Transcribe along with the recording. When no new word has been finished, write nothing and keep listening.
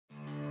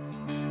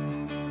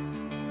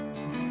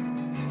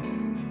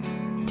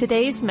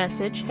Today's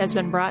message has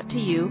been brought to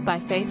you by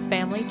Faith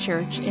Family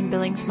Church in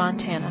Billings,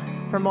 Montana.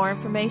 For more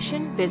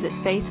information, visit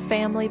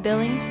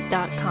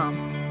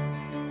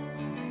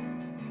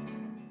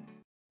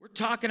faithfamilybillings.com. We're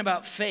talking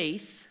about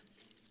faith.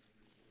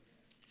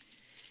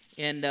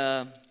 And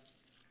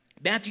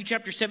Matthew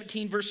chapter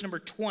 17, verse number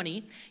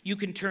 20. You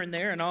can turn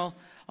there, and I'll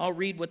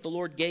read what the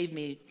Lord gave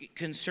me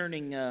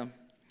concerning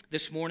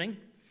this morning.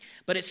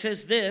 But it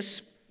says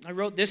this. I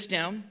wrote this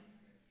down.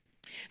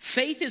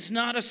 Faith is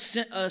not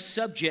a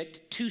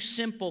subject too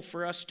simple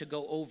for us to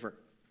go over.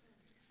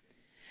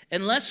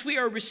 Unless we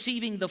are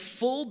receiving the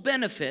full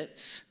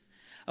benefits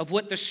of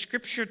what the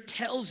Scripture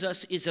tells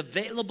us is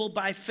available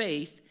by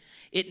faith,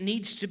 it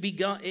needs to be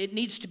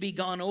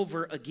gone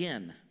over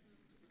again.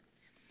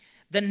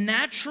 The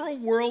natural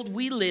world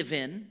we live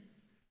in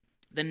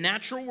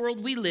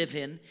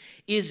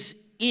is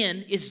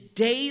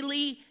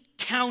daily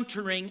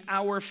countering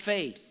our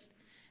faith.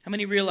 How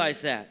many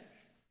realize that?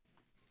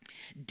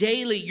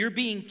 Daily, you're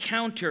being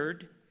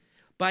countered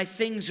by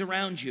things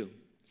around you.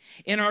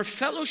 In our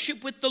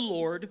fellowship with the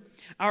Lord,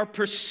 our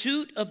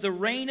pursuit of the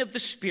reign of the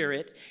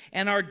Spirit,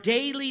 and our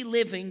daily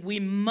living, we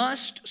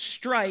must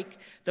strike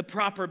the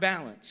proper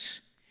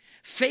balance.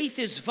 Faith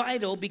is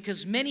vital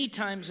because many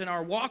times in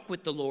our walk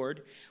with the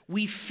Lord,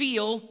 we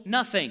feel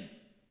nothing.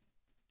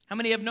 How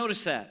many have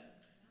noticed that?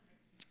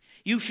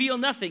 You feel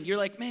nothing. You're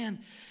like, man,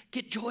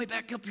 get Joy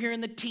back up here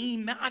in the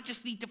team. I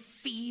just need to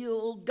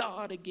feel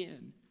God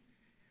again.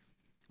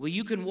 Well,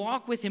 you can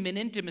walk with Him in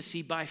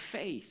intimacy by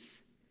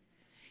faith.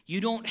 You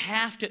don't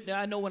have to.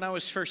 I know when I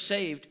was first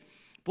saved,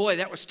 boy,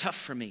 that was tough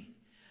for me.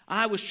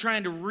 I was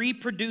trying to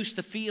reproduce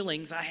the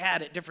feelings I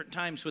had at different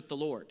times with the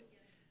Lord.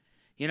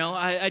 You know,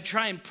 I'd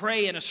try and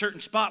pray in a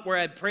certain spot where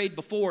I'd prayed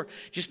before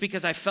just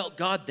because I felt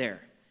God there.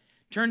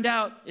 Turned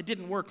out it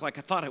didn't work like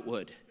I thought it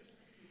would.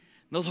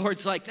 The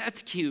Lord's like,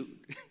 that's cute.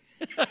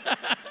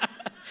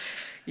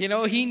 You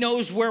know, He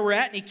knows where we're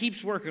at and He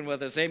keeps working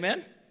with us.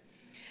 Amen?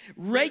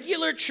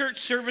 Regular church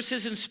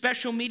services and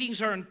special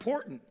meetings are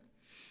important.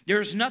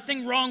 There's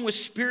nothing wrong with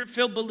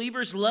Spirit-filled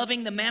believers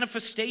loving the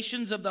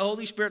manifestations of the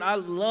Holy Spirit. I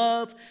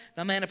love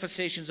the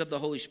manifestations of the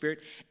Holy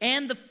Spirit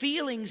and the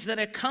feelings that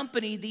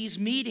accompany these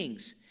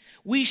meetings.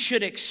 We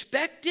should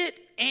expect it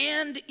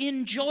and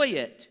enjoy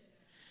it.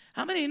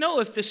 How many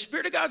know if the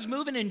Spirit of God's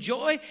moving in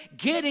joy,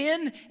 get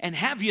in and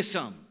have you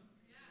some?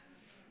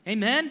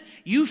 Amen?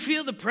 You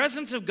feel the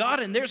presence of God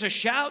and there's a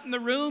shout in the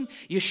room,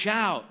 you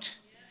shout.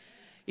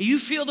 You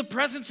feel the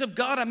presence of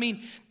God,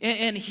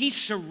 and He's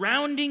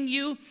surrounding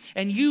you,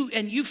 and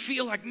you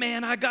feel like,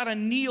 man, I got to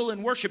kneel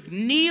in worship.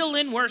 Kneel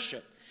in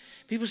worship.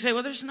 People say,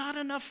 well, there's not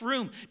enough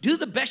room. Do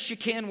the best you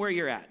can where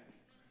you're at.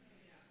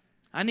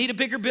 I need a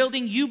bigger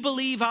building. You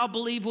believe, I'll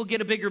believe we'll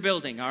get a bigger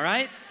building, all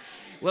right?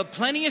 Well,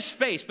 plenty of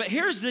space. But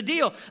here's the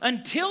deal.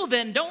 Until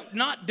then, don't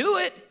not do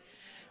it.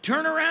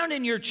 Turn around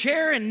in your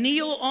chair and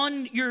kneel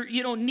on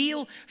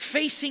kneel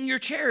facing your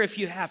chair if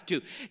you have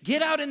to.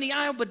 Get out in the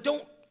aisle, but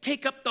don't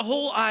take up the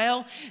whole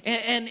aisle,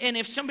 and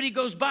if somebody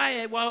goes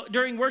by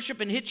during worship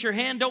and hits your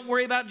hand, don't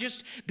worry about it.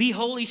 Just be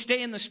holy,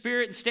 stay in the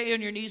Spirit, and stay on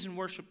your knees and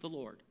worship the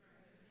Lord.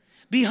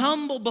 Be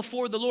humble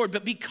before the Lord,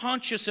 but be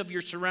conscious of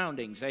your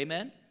surroundings.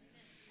 Amen?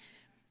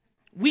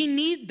 We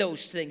need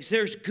those things.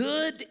 There's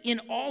good in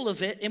all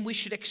of it, and we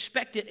should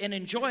expect it and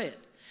enjoy it.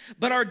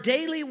 But our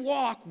daily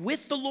walk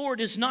with the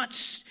Lord is not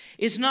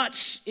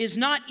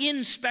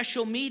in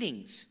special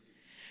meetings.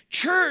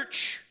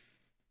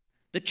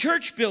 The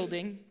church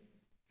building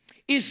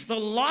is the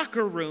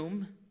locker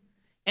room,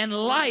 and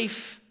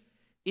life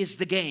is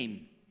the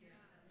game.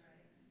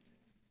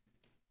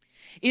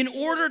 In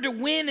order to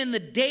win in the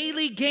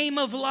daily game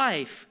of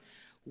life,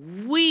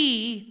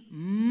 we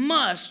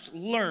must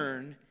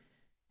learn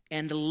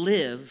and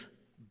live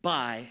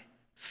by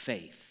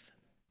faith.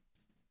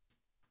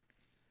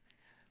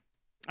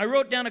 I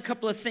wrote down a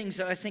couple of things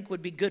that I think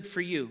would be good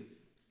for you.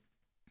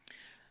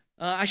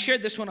 I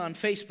shared this one on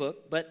Facebook,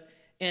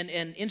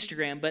 and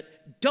Instagram,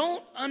 but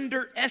don't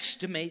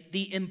underestimate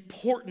the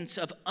importance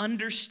of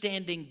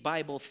understanding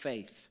Bible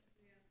faith.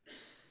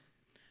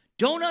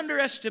 Don't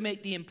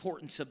underestimate the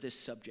importance of this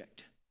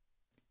subject.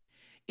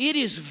 It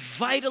is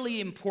vitally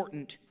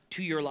important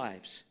to your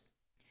lives.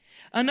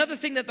 Another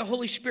thing that the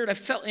Holy Spirit I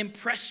felt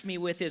impressed me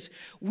with is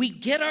we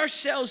get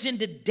ourselves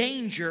into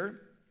danger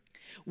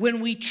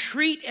when we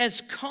treat as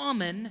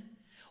common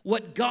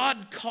what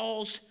God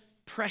calls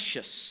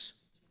precious.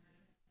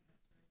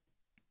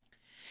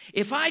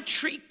 If I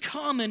treat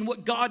common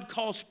what God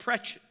calls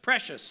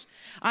precious,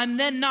 I'm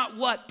then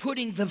not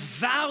putting the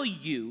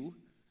value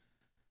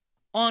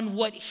on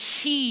what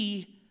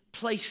He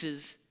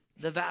places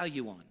the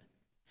value on.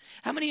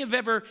 How many have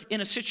ever,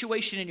 in a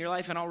situation in your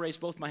life, and I'll raise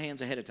both my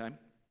hands ahead of time,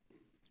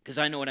 because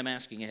I know what I'm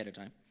asking ahead of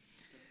time.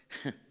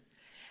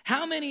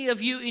 How many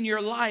of you in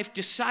your life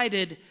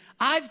decided,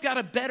 I've got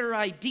a better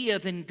idea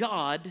than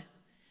God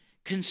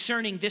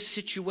concerning this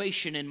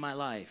situation in my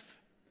life?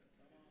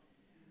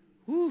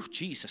 Ooh,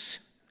 Jesus.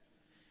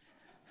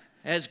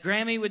 As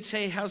Grammy would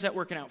say, how's that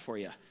working out for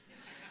you?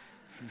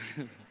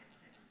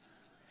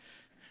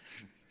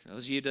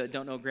 Those of you that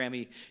don't know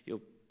Grammy,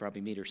 you'll probably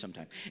meet her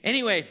sometime.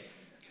 Anyway,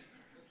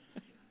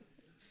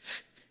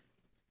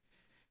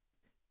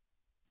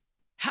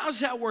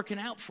 how's that working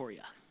out for you?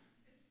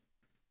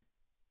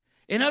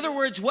 In other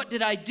words, what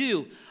did I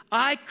do?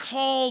 I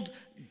called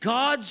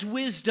God's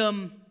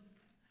wisdom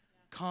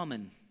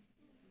common.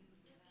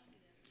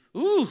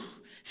 Ooh,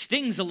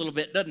 stings a little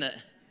bit, doesn't it?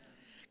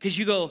 Because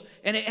you go,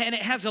 and it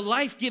has a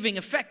life-giving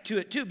effect to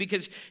it too,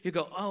 because you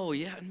go, oh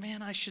yeah,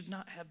 man, I should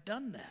not have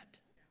done that.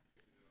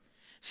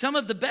 Some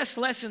of the best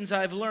lessons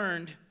I've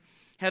learned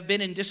have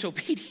been in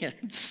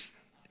disobedience.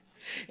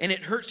 And it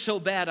hurts so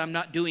bad, I'm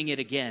not doing it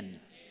again.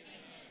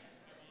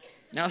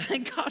 Now,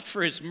 thank God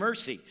for his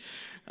mercy.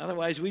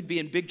 Otherwise, we'd be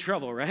in big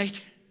trouble,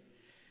 right?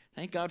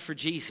 Thank God for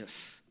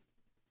Jesus.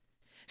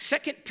 2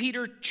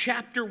 Peter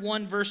chapter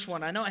 1, verse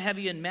 1. I know I have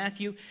you in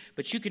Matthew,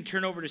 but you can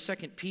turn over to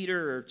 2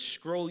 Peter or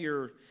scroll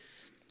your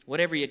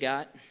whatever you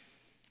got.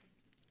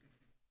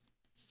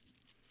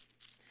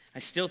 I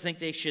still think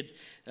they should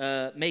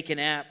make an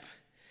app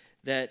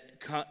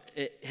that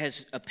it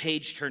has a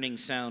page-turning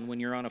sound when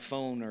you're on a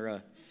phone or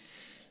a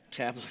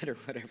tablet or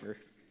whatever.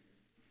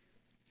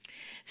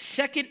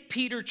 2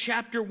 Peter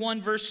chapter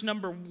 1, verse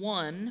number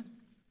 1,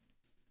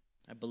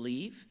 I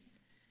believe,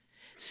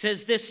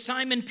 says this: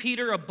 Simon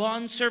Peter, a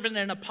bondservant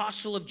and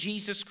apostle of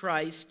Jesus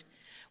Christ,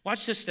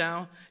 watch this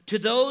now, to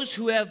those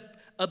who have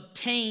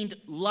obtained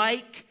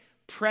like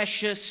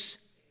precious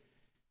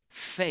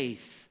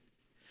faith.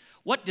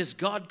 What does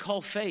God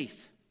call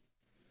faith?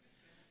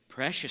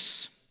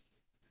 Precious.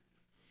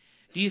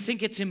 Do you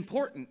think it's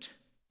important?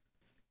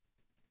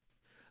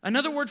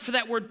 Another word for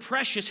that word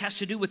precious has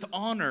to do with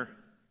honor.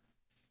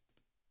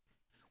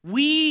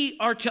 We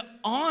are to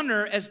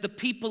honor as the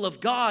people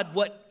of God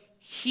what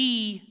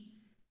He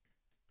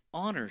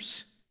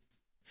honors.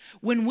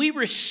 When we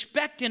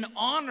respect and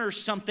honor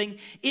something,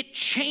 it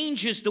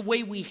changes the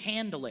way we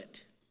handle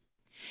it.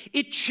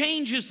 It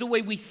changes the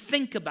way we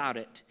think about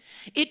it.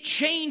 It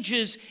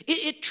changes,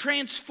 it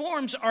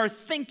transforms our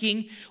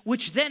thinking,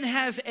 which then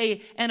has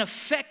an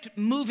effect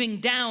moving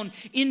down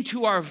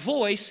into our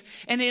voice.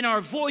 And in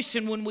our voice,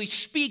 and when we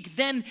speak,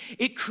 then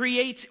it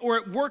creates, or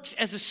it works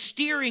as a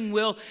steering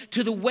wheel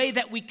to the way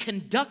that we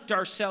conduct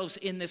ourselves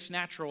in this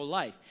natural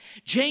life.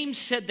 James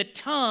said the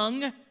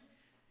tongue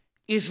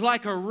is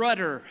like a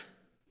rudder.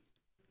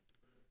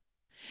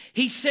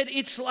 He said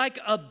it's like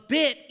a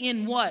bit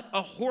in what?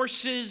 A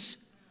horse's.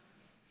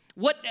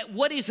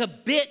 What is a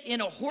bit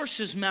in a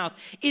horse's mouth?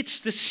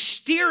 It's the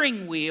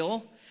steering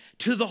wheel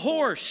to the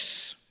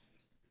horse.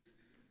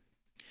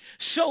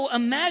 So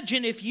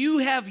imagine if you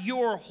have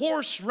your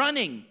horse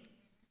running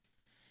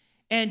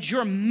and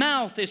your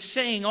mouth is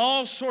saying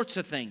all sorts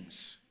of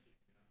things.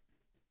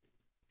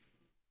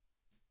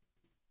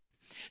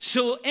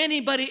 So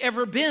anybody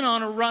ever been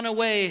on a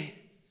runaway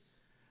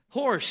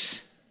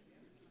horse?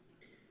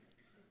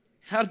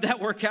 How did that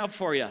work out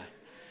for you?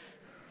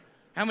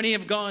 How many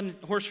have gone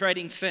horse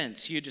riding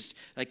since? You just,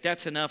 like,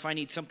 that's enough. I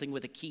need something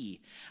with a key.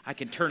 I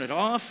can turn it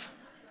off.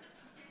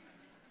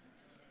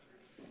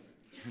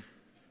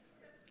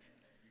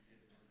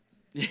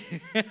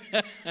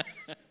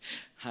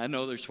 I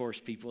know there's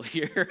horse people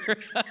here.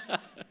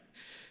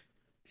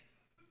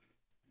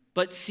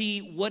 But see,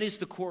 what is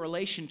the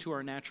correlation to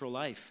our natural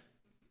life?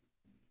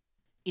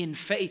 In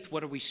faith,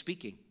 what are we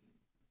speaking?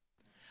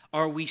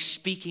 Are we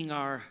speaking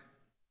our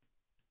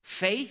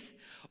faith,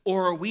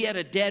 or are we at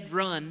a dead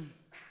run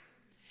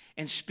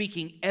and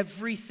speaking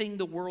everything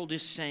the world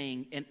is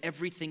saying and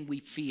everything we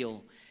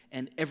feel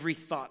and every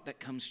thought that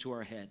comes to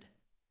our head?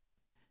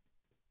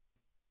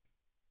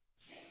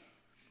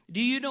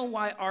 Do you know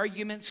why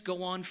arguments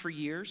go on for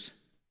years?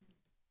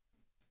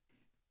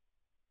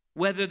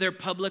 Whether they're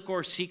public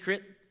or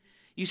secret.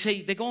 You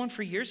say they go on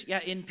for years? Yeah,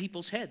 in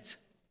people's heads.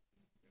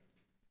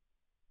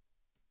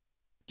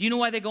 Do you know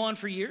why they go on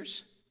for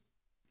years?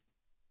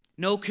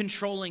 No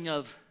controlling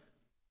of.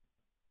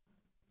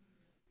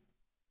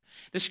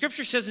 The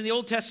scripture says in the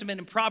Old Testament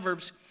in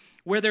Proverbs,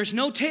 where there's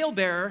no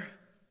talebearer,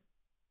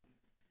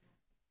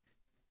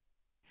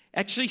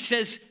 actually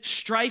says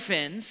strife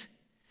ends,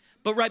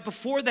 but right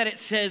before that it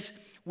says,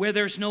 where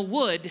there's no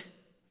wood,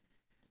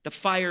 the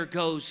fire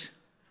goes.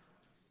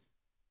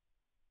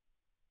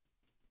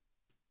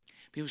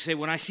 People say,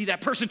 when I see that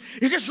person,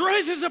 it just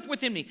rises up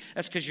within me.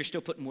 That's because you're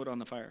still putting wood on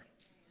the fire.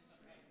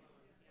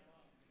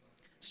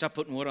 Stop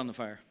putting wood on the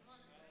fire.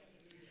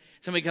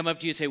 Somebody come up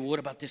to you and say, well, what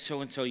about this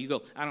so-and-so? You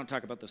go, I don't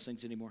talk about those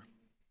things anymore.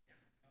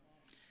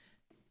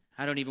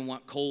 I don't even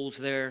want coals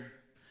there.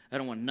 I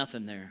don't want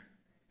nothing there.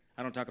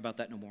 I don't talk about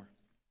that no more.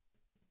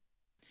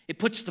 It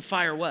puts the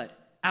fire what?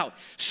 Out.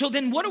 So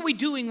then what are we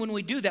doing when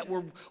we do that?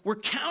 We're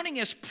counting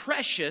as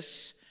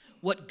precious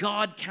what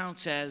God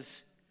counts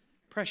as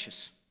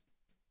precious.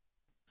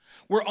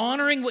 We're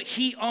honoring what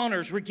He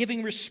honors. We're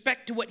giving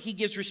respect to what He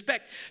gives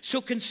respect.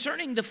 So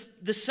concerning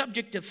the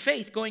subject of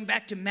faith, going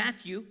back to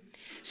Matthew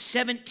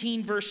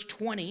 17, verse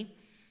 20,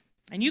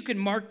 and you can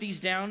mark these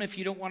down if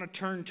you don't want to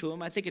turn to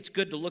them. I think it's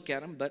good to look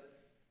at them, but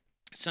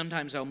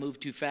sometimes I'll move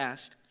too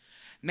fast.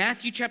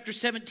 Matthew chapter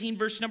 17,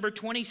 verse number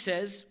 20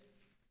 says,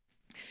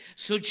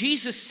 so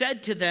Jesus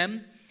said to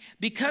them,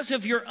 because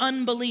of your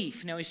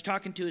unbelief. Now he's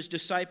talking to his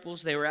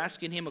disciples. They were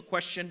asking him a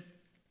question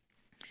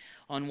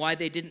on why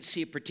they didn't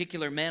see a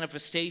particular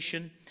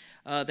manifestation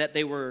that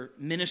they were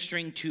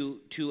ministering to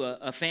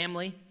a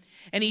family.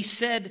 And he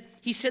said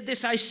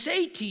this, I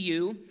say to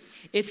you,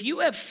 if you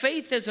have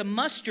faith as a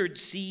mustard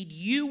seed,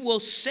 you will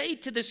say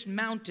to this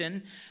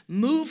mountain,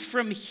 move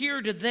from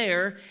here to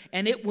there,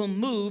 and it will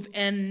move,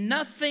 and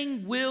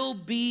nothing will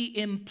be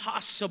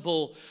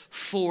impossible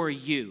for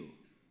you.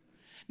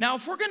 Now,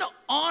 if we're going to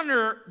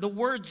honor the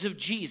words of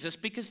Jesus,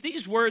 because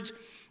these words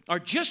are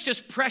just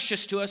as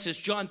precious to us as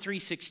John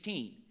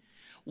 3:16,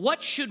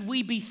 what should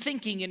we be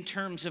thinking in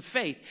terms of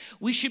faith?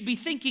 We should be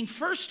thinking,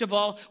 first of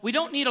all, we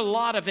don't need a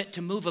lot of it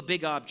to move a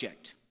big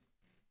object.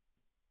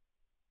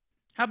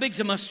 How big's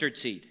a mustard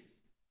seed?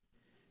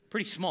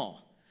 Pretty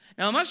small.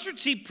 Now, a mustard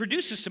seed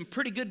produces some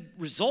pretty good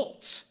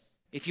results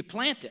if you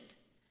plant it.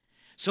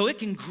 So it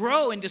can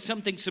grow into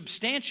something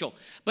substantial.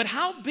 But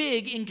how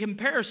big in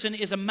comparison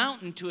is a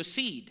mountain to a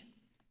seed?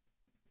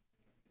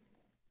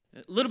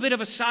 A little bit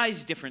of a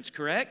size difference,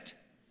 correct?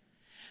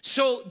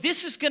 So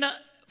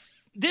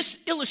this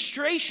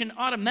illustration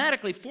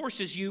automatically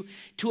forces you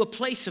to a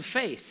place of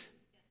faith.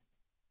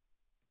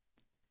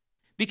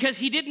 Because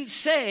he didn't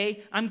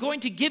say, I'm going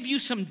to give you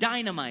some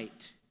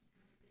dynamite.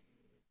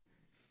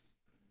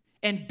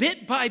 And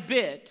bit by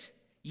bit,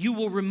 you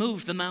will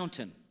remove the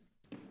mountain.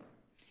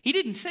 He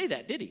didn't say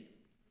that, did he?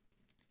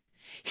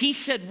 He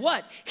said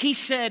what? He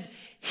said,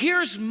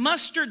 here's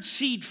mustard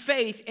seed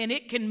faith, and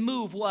it can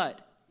move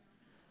what?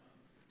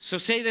 So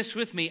say this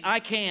with me. I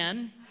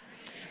can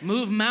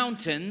move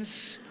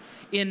mountains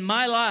in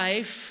my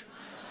life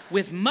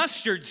with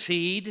mustard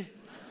seed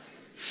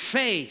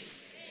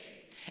faith,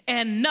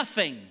 and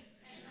nothing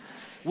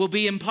will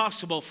be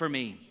impossible for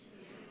me.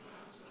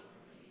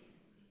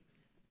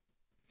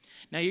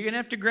 Now you're going to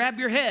have to grab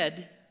your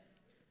head,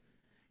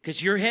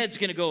 because your head's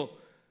going to go,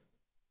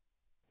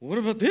 what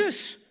about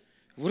this?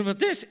 What about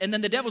this? And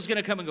then the devil's going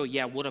to come and go,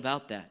 yeah, what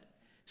about that?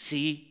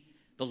 See,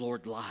 the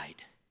Lord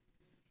lied.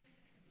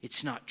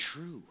 It's not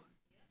true.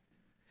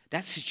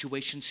 That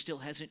situation still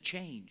hasn't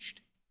changed.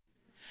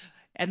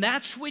 And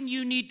that's when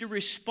you need to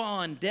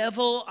respond,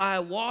 devil, I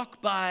walk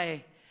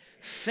by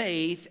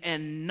faith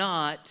and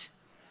not.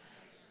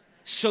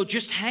 So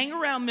just hang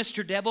around,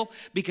 Mr. Devil,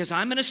 because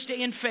I'm going to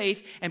stay in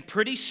faith, and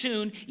pretty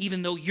soon,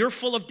 even though you're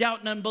full of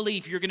doubt and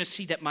unbelief, you're going to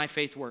see that my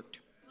faith worked.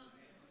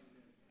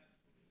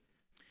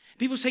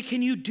 People say,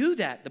 can you do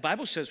that? The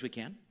Bible says we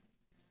can.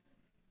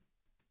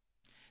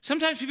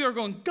 Sometimes people are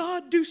going,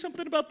 God, do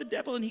something about the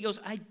devil. And he goes,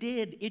 I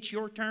did. It's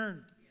your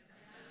turn.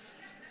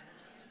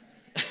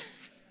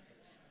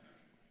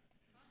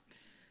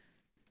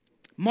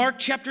 Mark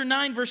chapter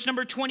 9, verse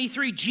number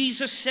 23,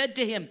 Jesus said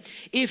to him,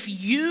 if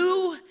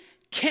you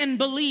can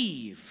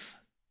believe,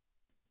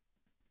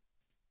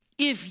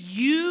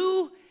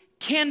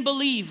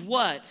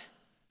 what?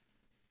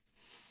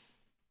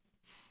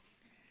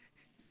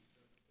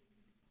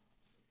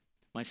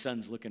 My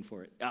son's looking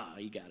for it. Ah,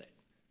 you got it.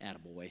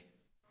 Attaboy.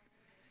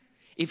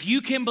 If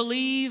you can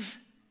believe,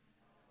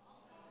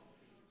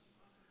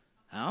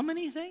 how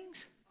many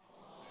things?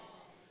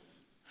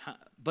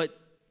 But,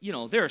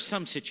 there are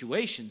some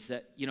situations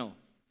that,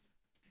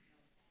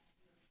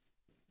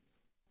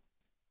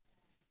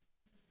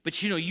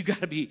 but, you got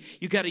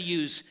to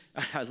use,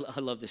 I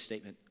love this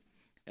statement.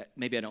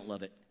 Maybe I don't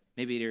love it.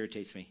 Maybe it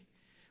irritates me.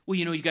 Well,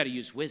 you got to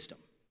use wisdom.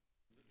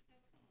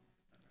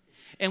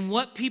 And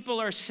what people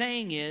are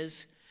saying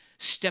is,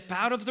 step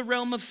out of the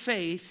realm of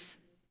faith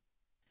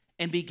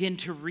and begin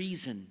to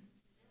reason.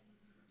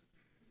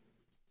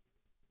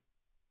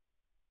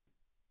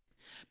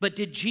 But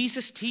did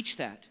Jesus teach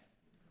that?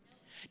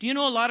 Do you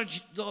know a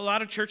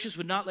lot of churches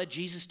would not let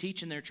Jesus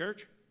teach in their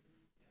church?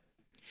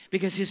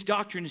 Because his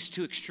doctrine is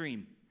too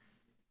extreme.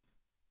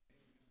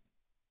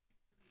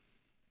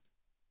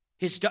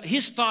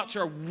 His thoughts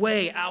are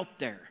way out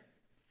there.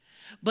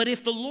 But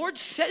if the Lord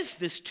says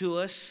this to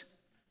us,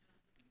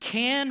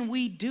 can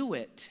we do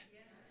it?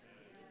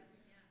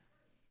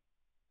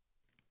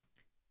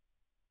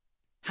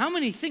 How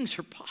many things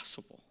are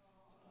possible?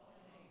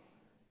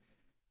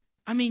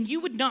 I mean,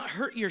 you would not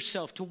hurt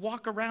yourself to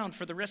walk around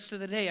for the rest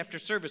of the day after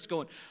service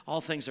going,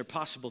 all things are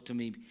possible to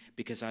me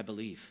because I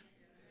believe.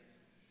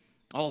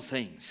 All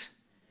things.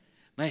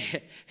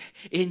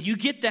 And you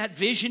get that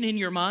vision in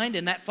your mind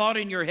and that thought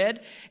in your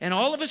head, and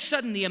all of a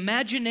sudden the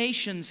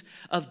imaginations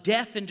of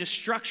death and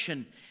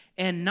destruction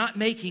and not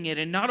making it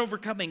and not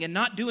overcoming and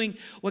not doing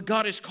what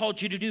God has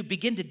called you to do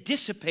begin to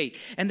dissipate.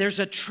 And there's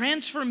a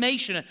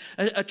transformation,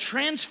 a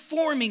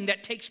transforming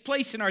that takes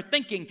place in our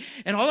thinking.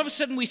 And all of a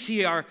sudden we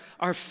see our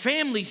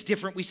families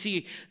different. We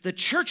see the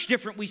church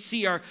different. We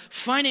see our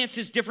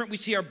finances different. We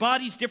see our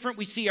bodies different.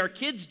 We see our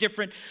kids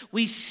different.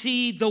 We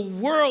see the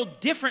world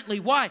differently.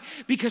 Why?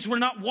 Because we're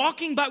not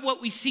walking by what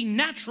we see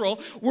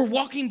natural. We're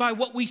walking by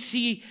what we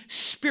see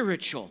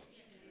spiritual.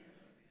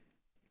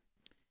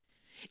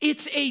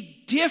 It's a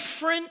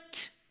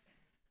different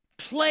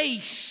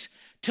place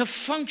to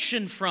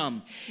function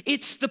from.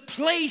 It's the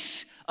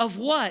place of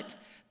what?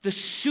 The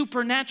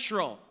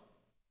supernatural.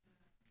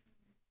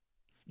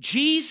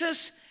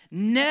 Jesus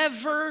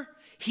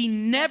he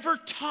never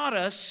taught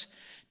us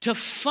to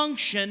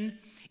function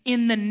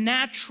in the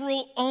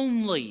natural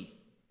only.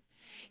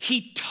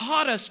 He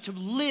taught us to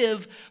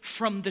live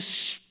from the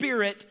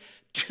Spirit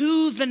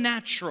to the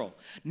natural,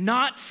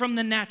 not from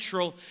the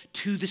natural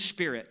to the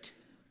Spirit.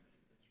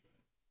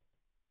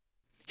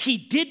 He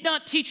did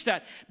not teach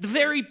that.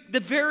 The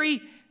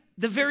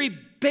very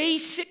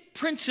basic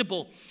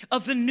principle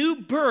of the new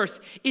birth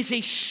is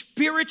a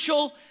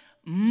spiritual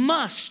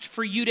must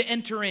for you to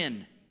enter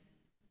in.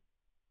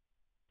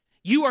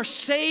 You are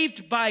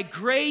saved by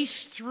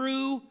grace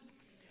through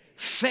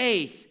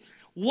faith.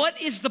 What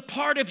is the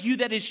part of you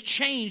that is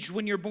changed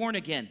when you're born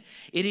again?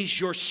 It is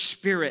your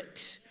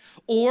spirit.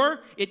 Or,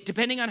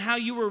 depending on how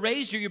you were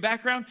raised or your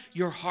background,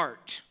 your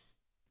heart.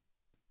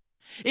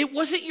 It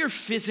wasn't your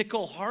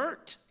physical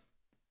heart.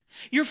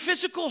 Your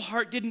physical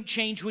heart didn't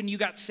change when you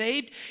got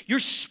saved. Your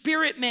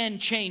spirit man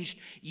changed.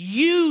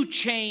 You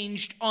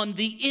changed on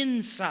the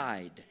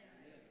inside.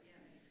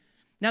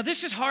 Now,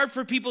 this is hard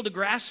for people to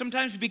grasp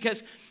sometimes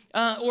because,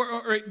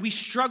 or we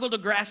struggle to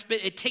grasp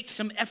it. It takes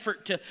some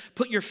effort to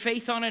put your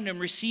faith on it and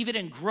receive it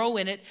and grow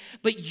in it.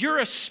 But you're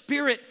a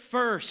spirit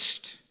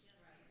first.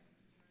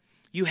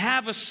 You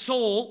have a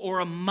soul or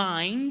a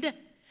mind,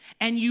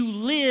 and you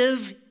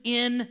live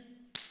in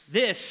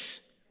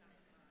this.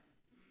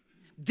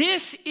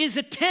 This is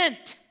a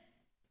tent.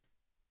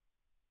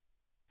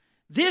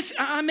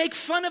 I make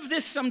fun of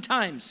this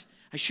sometimes.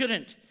 I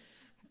shouldn't.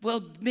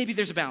 Well, maybe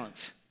there's a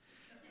balance.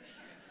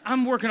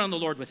 I'm working on the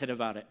Lord with it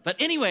about it. But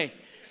anyway,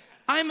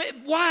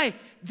 why?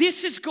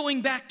 This is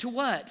going back to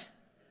what?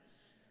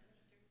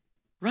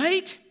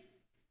 Right?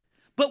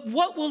 But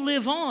what will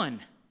live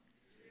on?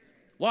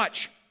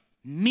 Watch.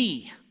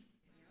 Me.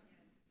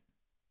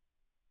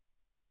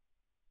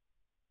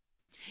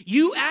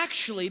 You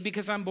actually,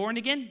 because I'm born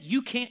again,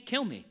 you can't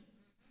kill me.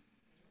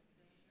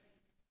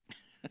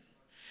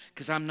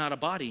 Because I'm not a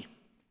body.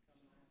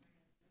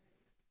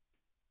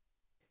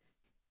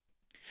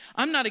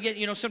 I'm not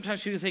again,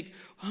 sometimes people think,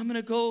 I'm going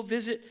to go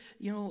visit,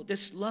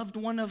 this loved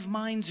one of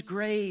mine's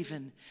grave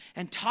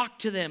and talk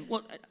to them.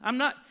 Well, I'm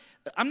not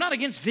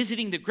against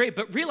visiting the grave,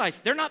 but realize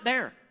they're not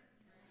there.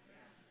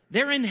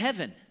 They're in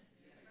heaven.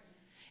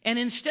 And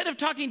instead of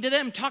talking to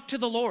them, talk to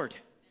the Lord.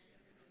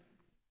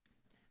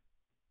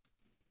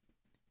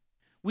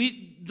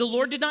 The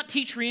Lord did not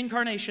teach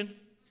reincarnation.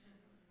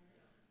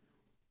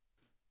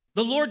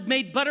 The Lord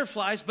made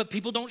butterflies, but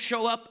people don't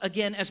show up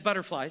again as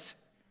butterflies.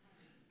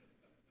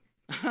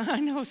 I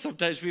know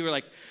sometimes we were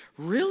like,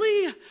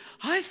 really?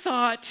 I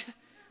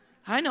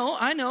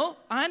know.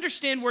 I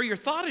understand where your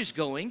thought is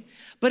going.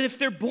 But if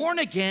they're born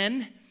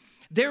again,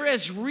 they're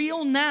as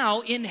real now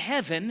in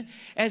heaven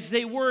as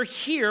they were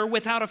here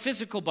without a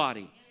physical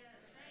body.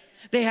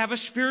 They have a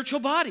spiritual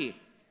body.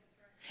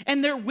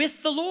 And they're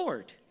with the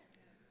Lord.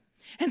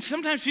 And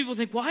sometimes people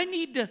think, well, I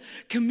need to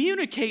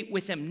communicate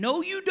with them.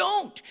 No, you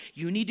don't.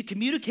 You need to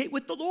communicate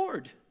with the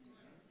Lord.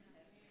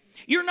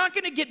 You're not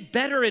going to get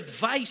better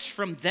advice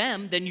from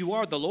them than you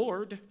are the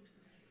Lord.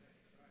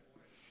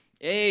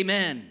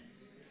 Amen.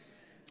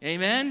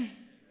 Amen.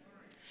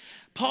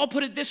 Paul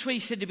put it this way. He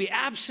said to be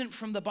absent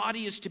from the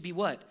body is to be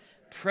what?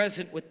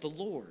 Present with the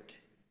Lord.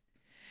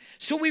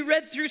 So we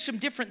read through some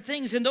different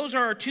things, and those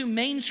are our two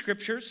main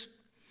scriptures.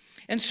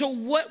 And so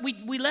what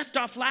we left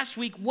off last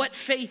week, what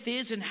faith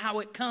is and how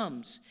it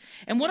comes.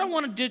 And what I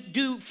wanted to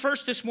do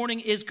first this morning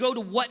is go to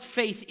what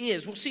faith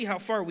is. We'll see how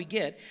far we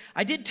get.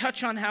 I did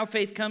touch on how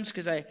faith comes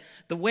because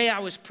the way I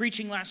was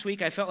preaching last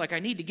week, I felt like I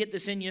need to get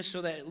this in you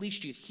so that at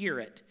least you hear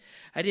it.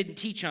 I didn't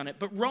teach on it.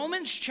 But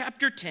Romans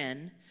chapter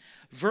 10,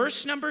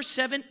 verse number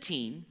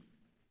 17,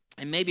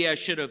 and maybe I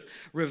should have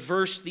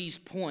reversed these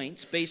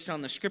points based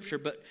on the scripture,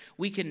 but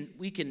you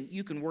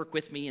can work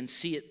with me and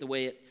see it the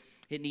way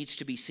it needs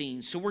to be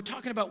seen. So we're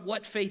talking about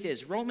what faith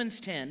is. Romans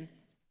 10,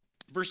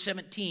 verse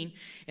 17.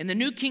 In the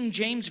New King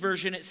James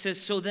Version, it says,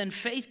 so then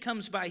faith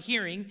comes by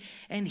hearing,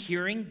 and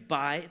hearing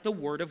by the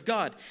word of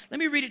God. Let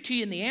me read it to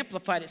you in the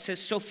Amplified. It says,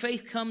 so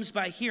faith comes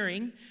by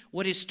hearing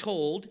what is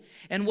told,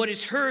 and what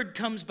is heard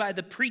comes by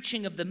the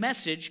preaching of the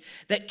message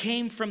that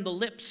came from the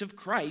lips of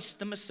Christ,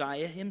 the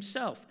Messiah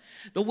himself.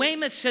 The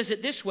Weymouth says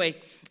it this way,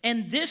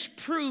 and this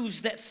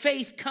proves that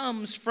faith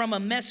comes from a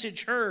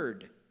message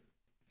heard,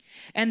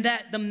 and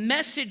that the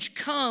message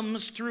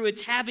comes through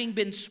its having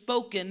been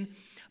spoken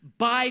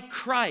by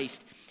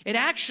Christ. It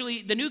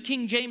actually, the New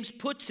King James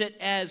puts it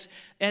as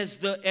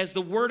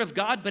the word of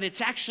God, but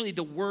it's actually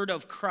the word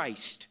of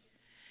Christ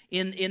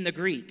in the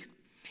Greek.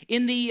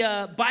 In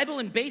the Bible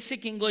in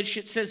Basic English,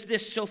 it says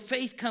this, so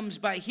faith comes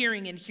by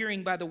hearing, and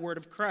hearing by the word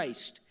of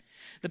Christ.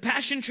 The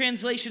Passion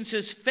Translation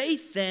says,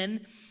 faith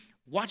then,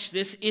 watch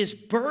this, is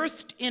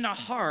birthed in a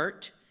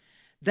heart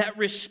that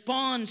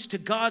responds to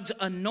God's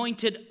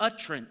anointed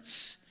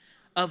utterance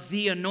of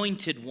the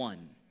anointed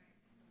one.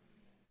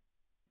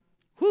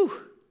 Whew.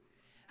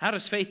 How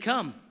does faith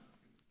come?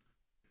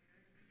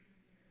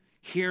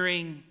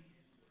 Hearing.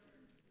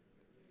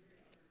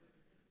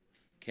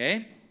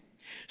 Okay.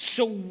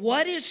 So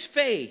what is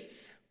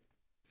faith?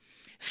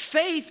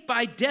 Faith,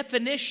 by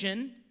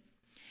definition,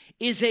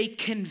 is a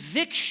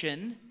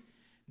conviction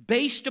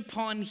based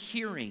upon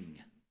hearing.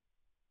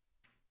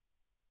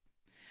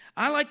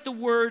 I like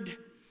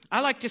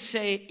to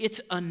say it's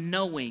a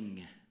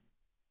knowing.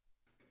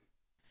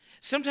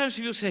 Sometimes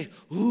people say,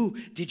 ooh,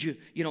 did you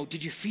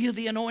feel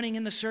the anointing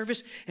in the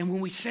service? And when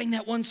we sang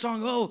that one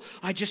song, oh,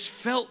 I just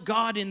felt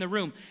God in the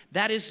room.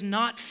 That is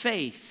not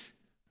faith.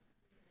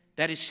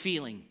 That is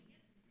feeling.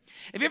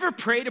 Have you ever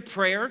prayed a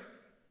prayer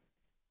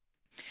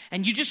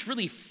and you just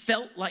really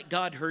felt like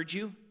God heard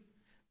you,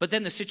 but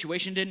then the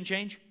situation didn't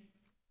change?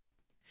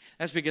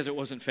 That's because it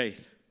wasn't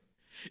faith.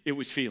 It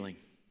was feeling.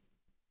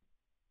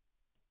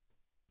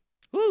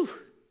 Woo!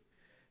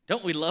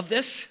 Don't we love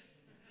this?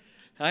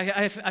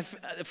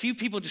 A few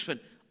people just went,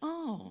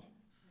 oh,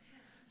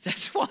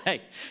 that's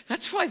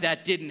why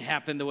that didn't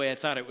happen the way I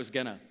thought it was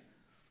gonna.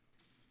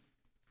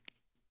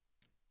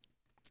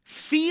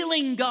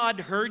 Feeling God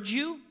heard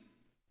you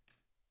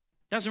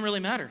doesn't really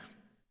matter.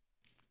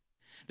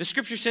 The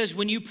scripture says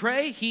when you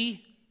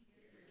pray,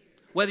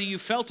 whether you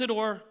felt it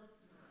or,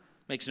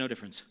 makes no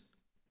difference.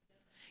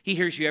 He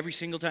hears you every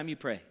single time you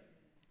pray.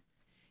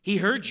 He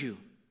heard you.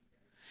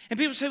 And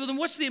people say, well, then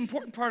what's the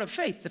important part of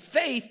faith?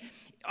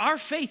 Our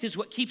faith is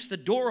what keeps the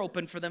door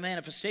open for the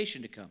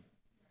manifestation to come.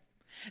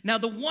 Now,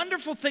 the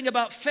wonderful thing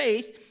about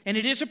faith, and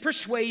it is a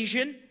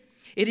persuasion,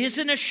 it is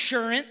an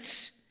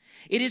assurance,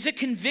 it is a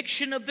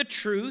conviction of the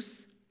truth.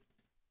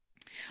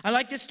 I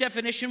like this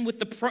definition with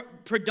the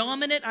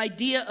predominant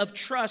idea of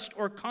trust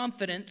or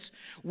confidence,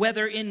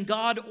 whether in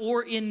God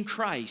or in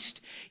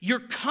Christ. Your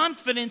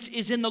confidence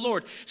is in the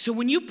Lord. So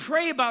when you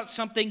pray about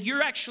something,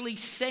 you're actually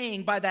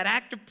saying by that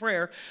act of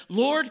prayer,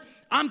 Lord,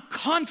 I'm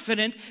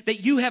confident that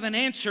you have an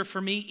answer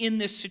for me in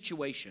this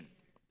situation.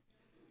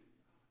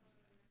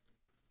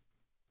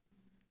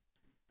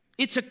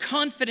 It's a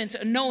confidence,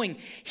 a knowing.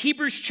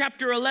 Hebrews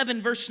chapter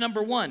 11, verse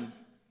number 1.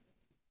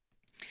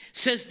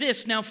 Says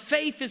this, now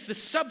faith is the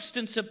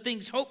substance of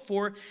things hoped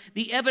for,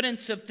 the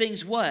evidence of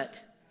things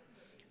what?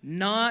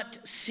 Not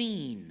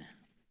seen.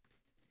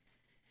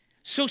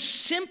 So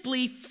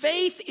simply,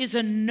 faith is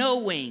a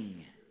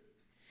knowing.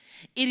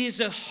 It is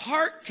a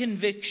heart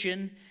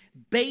conviction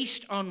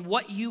based on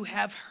what you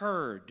have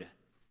heard.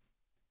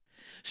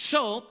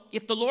 So,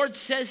 if the Lord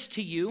says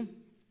to you,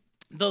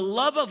 the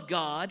love of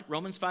God,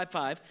 Romans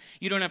 5:5,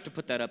 you don't have to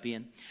put that up,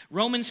 Ian.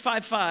 Romans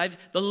 5:5,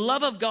 the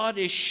love of God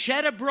is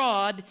shed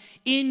abroad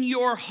in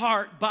your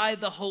heart by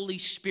the Holy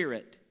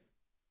Spirit.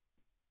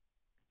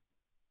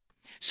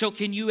 So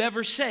can you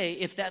ever say,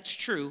 if that's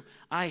true,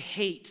 I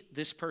hate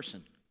this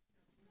person?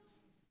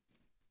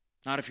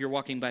 Not if you're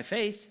walking by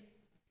faith.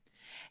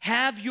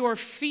 Have your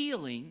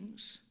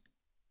feelings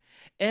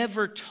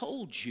ever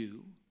told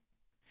you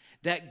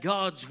that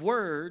God's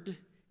word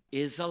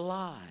is a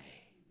lie?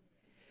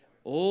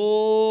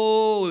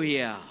 Oh,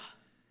 yeah.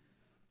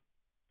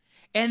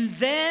 And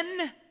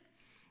then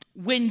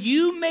when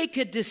you make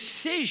a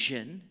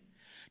decision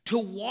to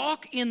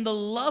walk in the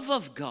love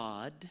of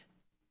God,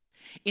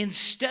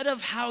 instead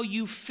of how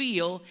you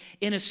feel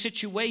in a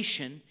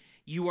situation,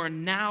 you are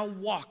now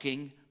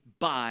walking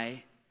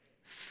by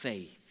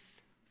faith.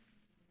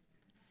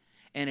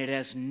 And it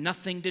has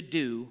nothing to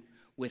do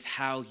with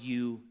how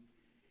you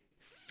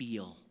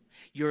feel.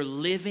 You're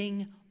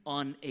living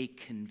on a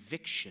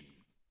conviction.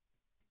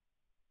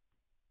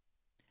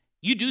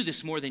 You do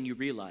this more than you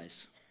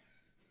realize.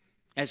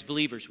 As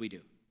believers, we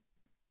do.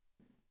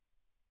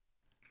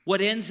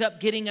 What ends up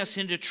getting us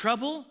into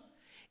trouble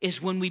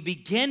is when we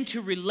begin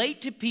to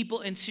relate to people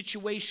and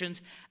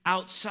situations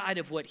outside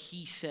of what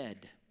he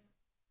said.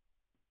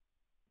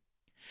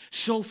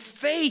 So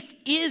faith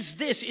is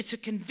this. It's a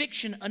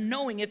conviction, a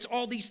knowing. It's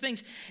all these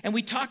things. And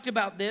we talked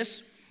about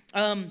this.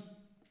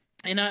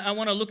 And I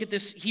want to look at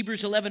this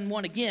Hebrews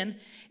 11:1 again.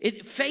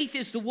 Faith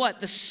is the what?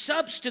 The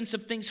substance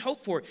of things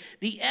hoped for,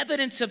 the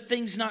evidence of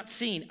things not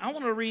seen. I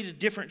want to read a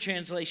different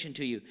translation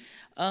to you.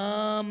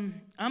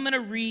 I'm going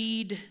to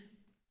read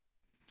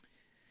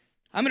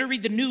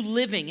the New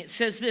Living. It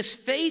says this: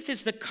 faith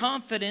is the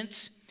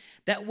confidence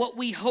that what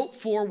we hope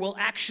for will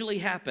actually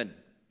happen.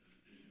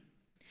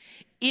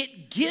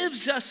 It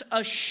gives us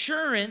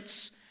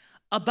assurance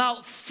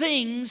about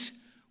things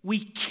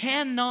we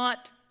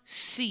cannot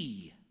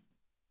see.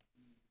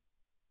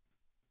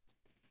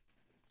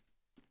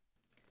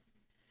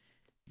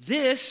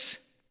 This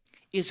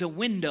is a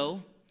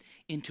window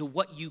into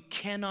what you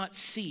cannot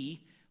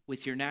see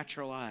with your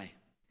natural eye.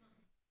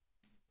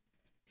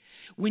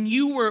 When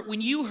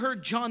you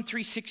heard John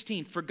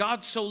 3:16, for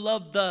God so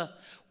loved the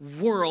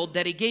world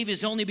that he gave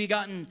his only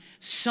begotten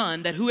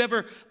Son, that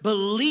whoever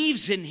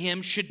believes in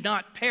him should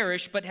not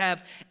perish but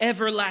have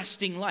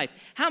everlasting life.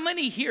 How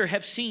many here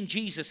have seen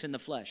Jesus in the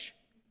flesh?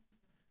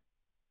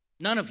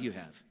 None of you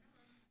have.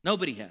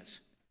 Nobody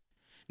has.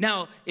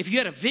 Now, if you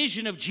had a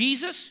vision of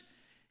Jesus,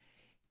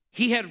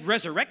 he had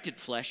resurrected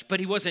flesh, but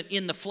he wasn't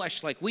in the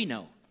flesh like we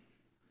know.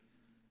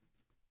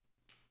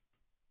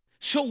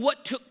 So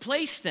what took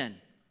place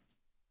then?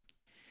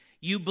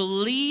 You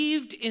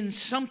believed in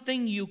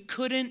something you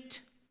couldn't,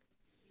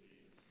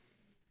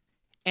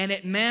 and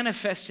it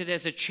manifested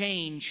as a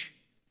change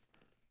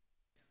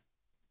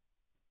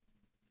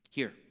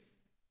Here.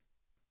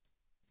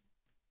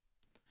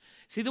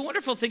 See, the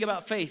wonderful thing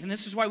about faith, and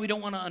this is why we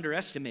don't want to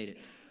underestimate it.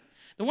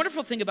 The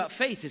wonderful thing about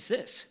faith is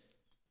this,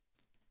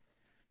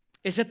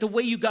 is that the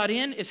way you got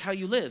in is how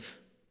you live.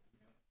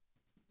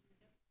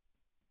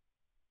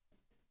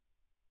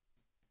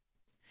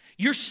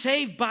 You're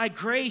saved by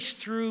grace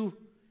through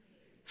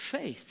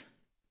faith.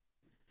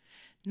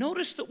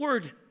 Notice the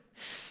word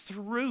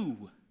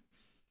through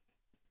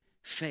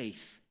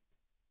faith.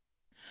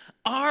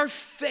 Our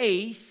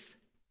faith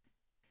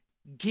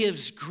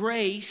gives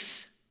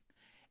grace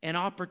an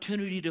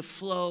opportunity to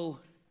flow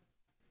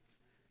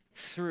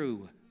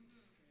through.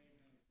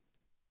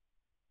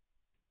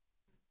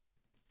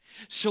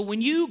 So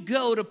when you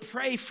go to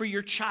pray for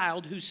your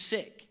child who's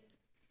sick,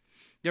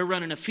 they're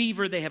running a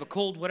fever, they have a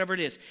cold, whatever it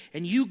is,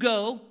 and you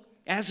go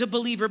as a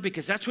believer,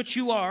 because that's what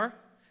you are,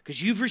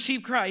 because you've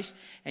received Christ,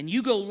 and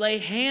you go lay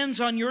hands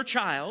on your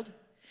child,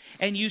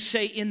 and you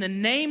say, in the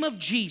name of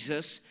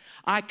Jesus,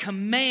 I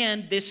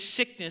command this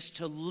sickness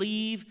to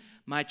leave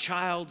my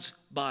child's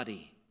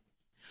body.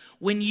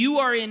 When you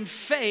are in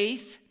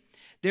faith,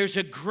 there's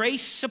a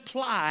grace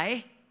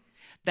supply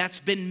that's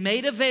been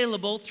made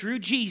available through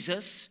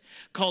Jesus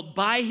called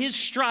by his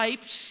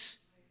stripes.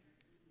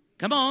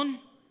 Come on.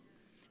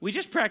 We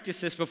just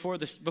practiced this before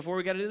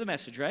we got into the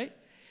message, right?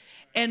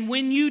 And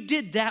when you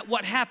did that,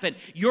 what happened?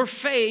 Your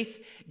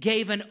faith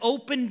gave an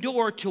open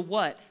door to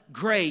what?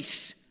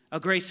 Grace. A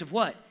grace of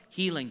what?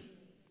 Healing.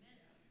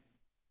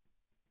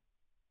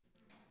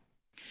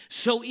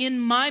 So in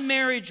my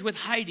marriage with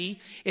Heidi,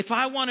 if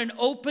I want an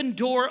open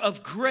door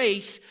of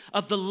grace,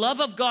 of the love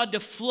of God to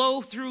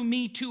flow through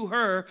me to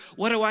her,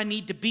 what do I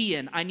need to be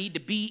in? I need to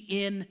be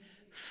in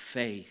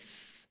faith.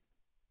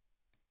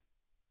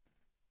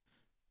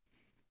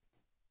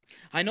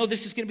 I know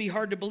this is going to be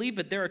hard to believe,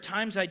 but there are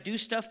times I do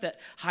stuff that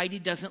Heidi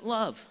doesn't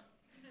love.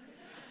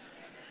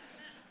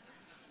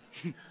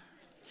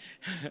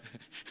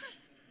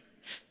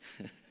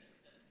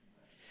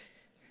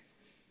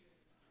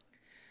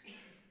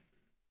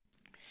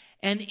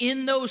 And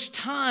in those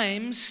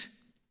times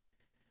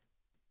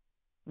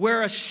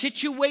where a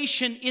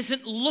situation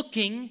isn't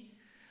looking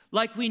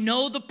like we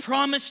know the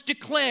promise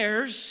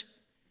declares,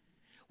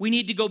 we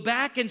need to go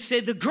back and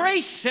say, the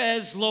grace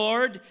says,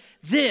 Lord,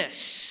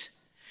 this.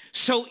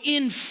 So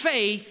in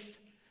faith,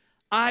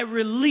 I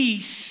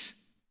release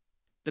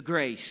the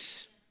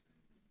grace.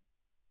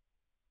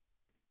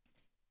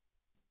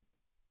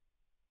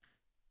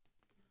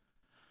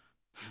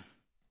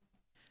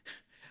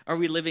 Are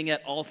we living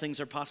at all things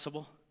are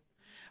possible?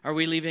 Are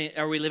we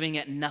living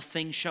at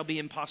nothing shall be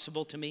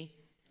impossible to me?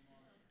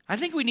 I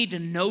think we need to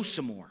know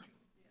some more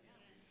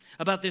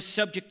about this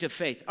subject of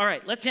faith. All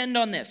right, let's end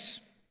on this.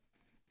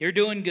 You're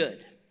doing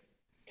good.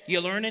 You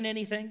learning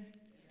anything?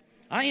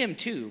 I am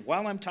too,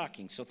 while I'm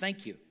talking, so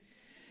thank you.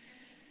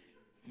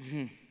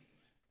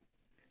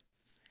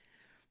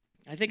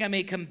 I think I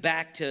may come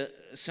back to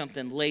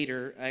something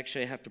later.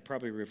 Actually, I have to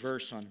probably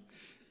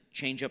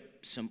change up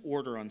some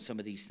order on some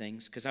of these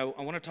things, because I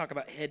want to talk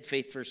about head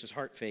faith versus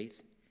heart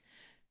faith.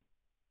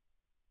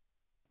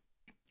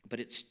 But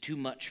it's too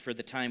much for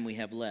the time we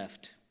have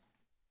left.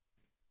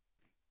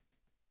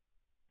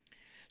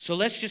 So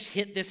let's just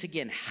hit this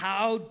again.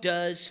 How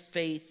does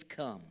faith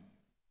come?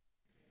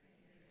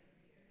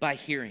 By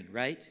hearing,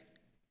 right?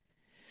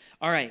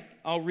 All right,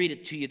 I'll read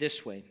it to you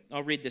this way.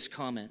 I'll read this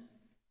comment.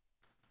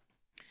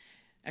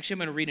 Actually, I'm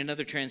going to read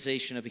another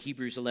translation of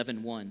Hebrews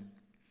 11:1,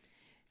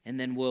 and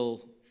then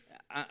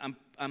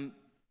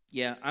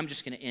I'm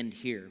just going to end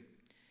here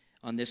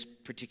on this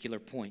particular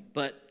point,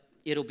 but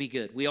it'll be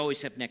good. We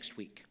always have next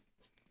week.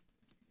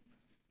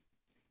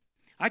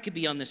 I could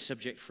be on this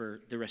subject for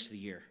the rest of the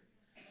year.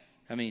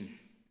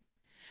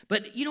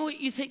 But you know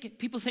what you think?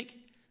 People think,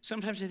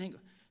 sometimes they think,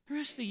 the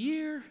rest of the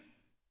year,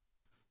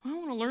 I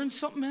want to learn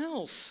something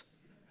else.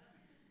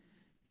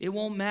 It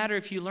won't matter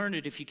if you learn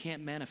it if you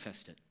can't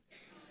manifest it.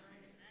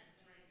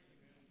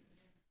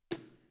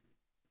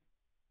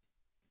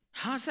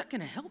 How's that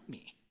going to help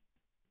me?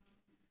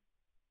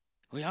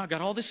 Well, yeah, I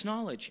got all this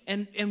knowledge.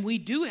 And we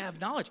do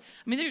have knowledge.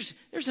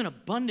 There's an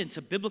abundance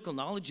of biblical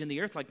knowledge in the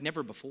earth like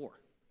never before.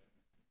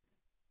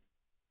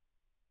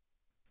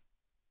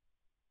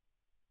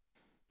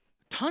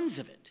 Tons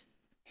of it.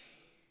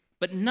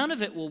 But none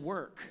of it will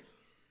work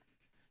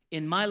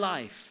in my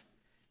life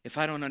if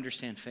I don't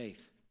understand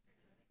faith.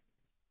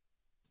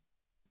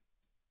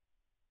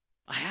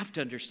 I have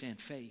to understand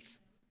faith.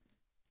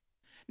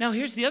 Now,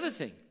 here's the other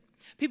thing.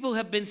 People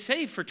have been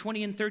saved for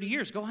 20 and 30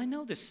 years. Go, I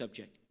know this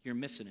subject. You're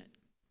missing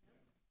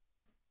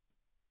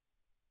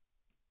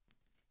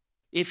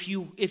it.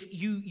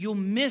 You'll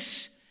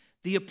miss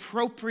the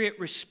appropriate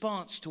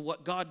response to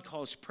what God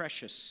calls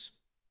precious.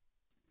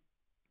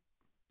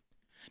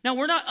 Now,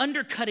 we're not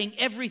undercutting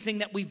everything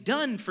that we've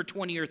done for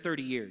 20 or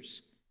 30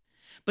 years.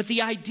 But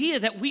the idea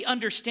that we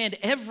understand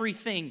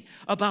everything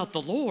about the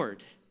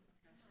Lord,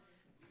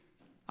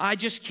 I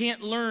just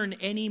can't learn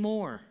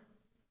anymore.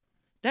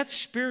 That's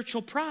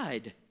spiritual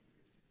pride.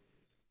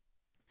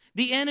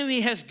 The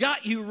enemy has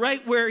got you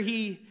right where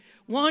he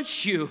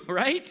wants you,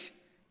 right?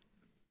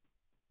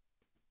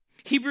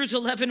 Hebrews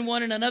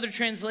 11:1 in another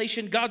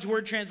translation, God's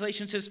Word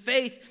translation says,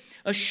 faith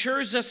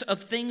assures us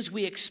of things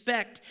we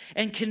expect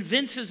and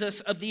convinces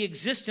us of the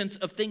existence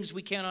of things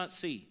we cannot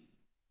see.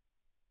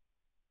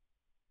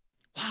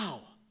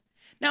 Wow.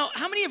 Now,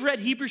 how many have read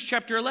Hebrews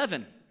chapter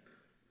 11?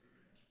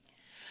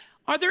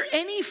 Are there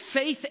any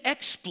faith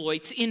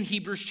exploits in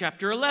Hebrews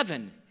chapter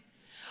 11?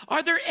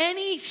 Are there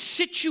any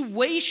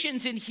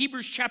situations in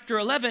Hebrews chapter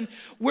 11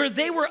 where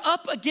they were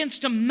up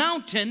against a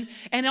mountain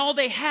and all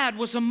they had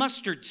was a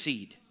mustard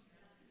seed?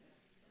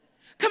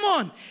 Come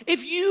on,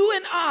 if you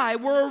and I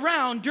were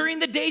around during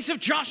the days of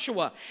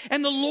Joshua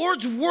and the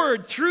Lord's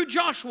word through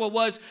Joshua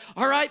was,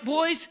 all right,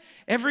 boys,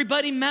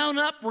 everybody mount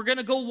up. We're going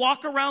to go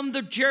walk around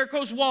the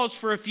Jericho's walls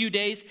for a few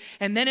days.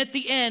 And then at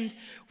the end,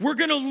 we're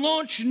going to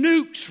launch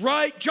nukes,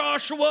 right,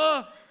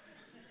 Joshua?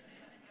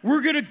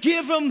 We're going to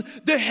give them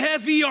the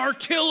heavy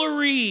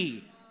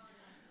artillery.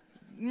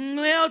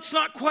 Well, it's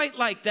not quite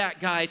like that,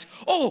 guys.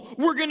 Oh,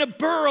 we're going to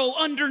burrow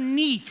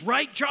underneath,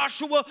 right,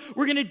 Joshua?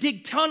 We're going to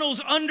dig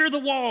tunnels under the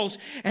walls,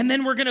 and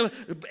then we're going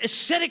to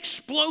set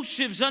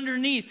explosives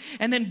underneath,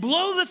 and then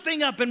blow the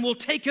thing up, and we'll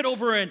take it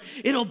over, and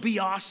it'll be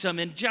awesome.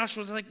 And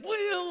Joshua's like,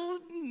 well,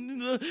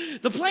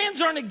 the plans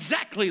aren't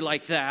exactly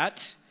like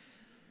that.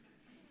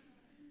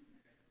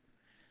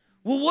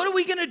 Well, what are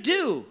we going to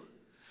do?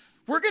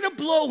 We're going to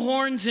blow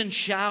horns and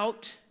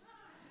shout.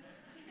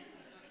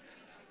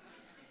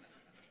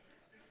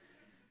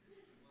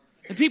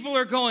 And people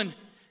are going,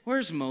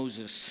 where's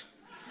Moses?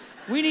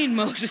 We need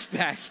Moses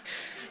back.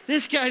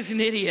 This guy's an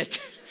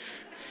idiot.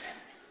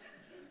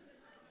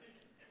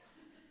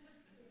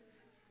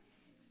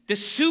 The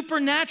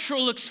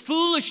supernatural looks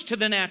foolish to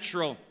the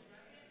natural.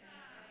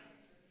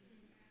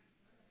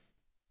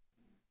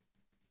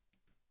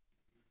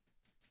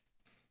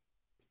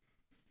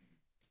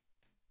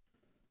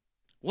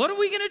 What are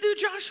we going to do,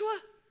 Joshua?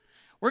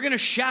 We're going to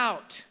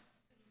shout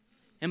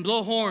and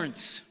blow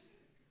horns.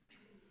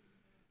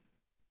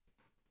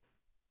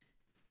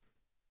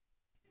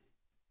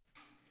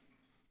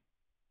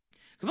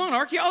 Come on,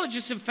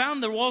 archaeologists have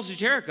found the walls of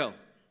Jericho.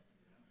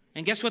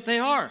 And guess what they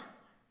are?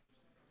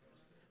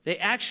 They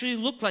actually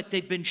look like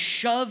they've been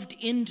shoved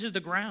into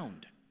the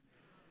ground.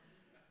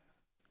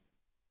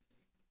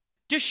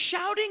 Does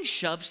shouting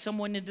shove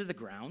someone into the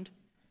ground?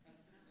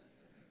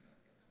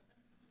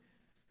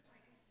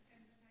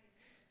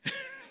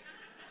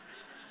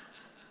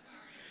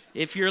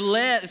 If you're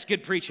led, it's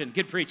good preaching,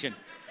 good preaching.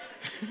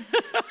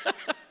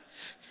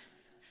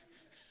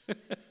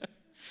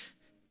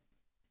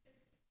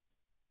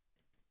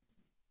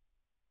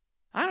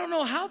 I don't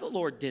know how the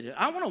Lord did it.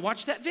 I want to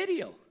watch that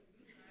video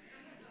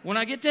when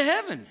I get to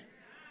heaven.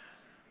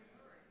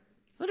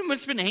 There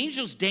must have been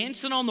angels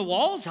dancing on the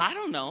walls. I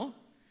don't know.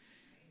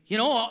 You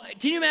know,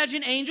 can you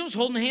imagine angels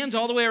holding hands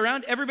all the way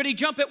around? Everybody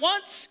jump at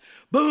once.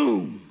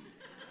 Boom.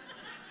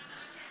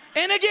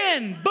 And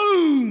again,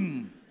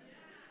 boom.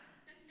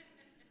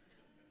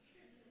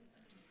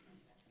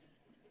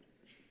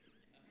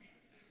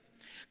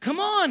 Come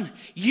on,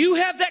 you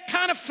have that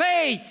kind of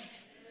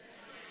faith.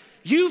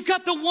 You've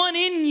got the one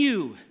in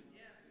you.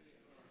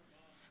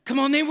 Come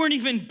on, they weren't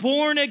even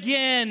born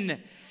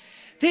again.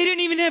 They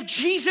didn't even have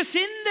Jesus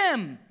in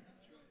them.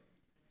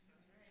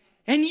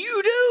 And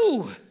you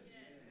do.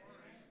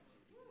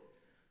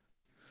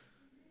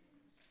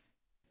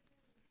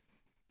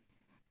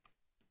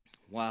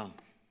 Wow.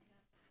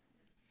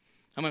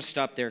 I'm going to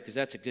stop there because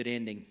that's a good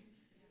ending.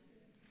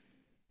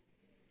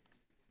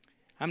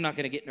 I'm not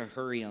going to get in a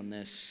hurry on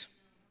this.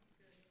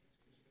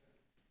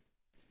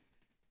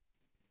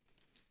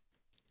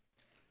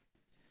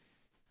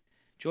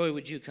 Joy,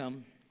 would you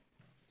come?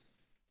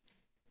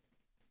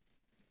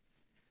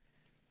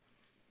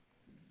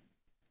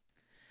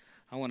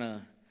 I want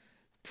to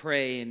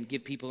pray and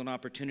give people an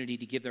opportunity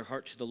to give their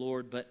heart to the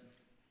Lord, but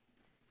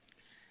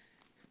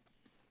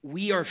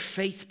we are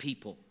faith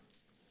people.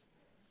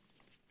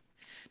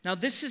 Now,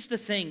 this is the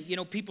thing. You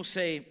know, people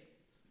say,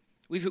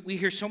 we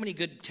hear so many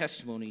good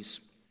testimonies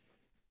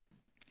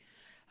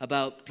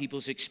about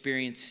people's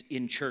experience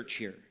in church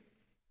here.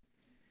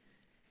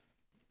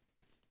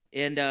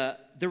 And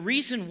the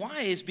reason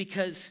why is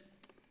because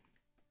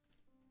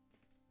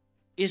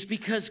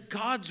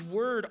God's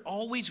word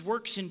always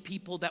works in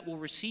people that will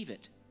receive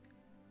it.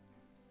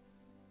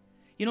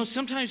 You know,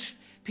 sometimes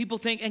people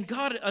think, and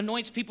God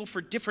anoints people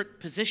for different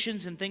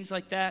positions and things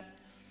like that.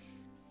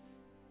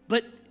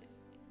 But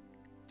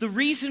the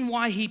reason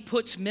why he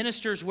puts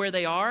ministers where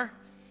they are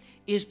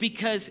is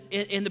because,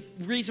 and the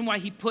reason why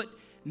he put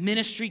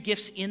ministry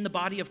gifts in the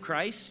body of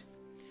Christ,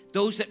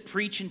 those that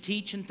preach and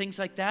teach and things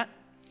like that,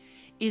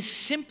 is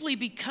simply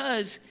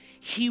because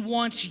he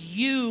wants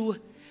you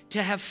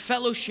to have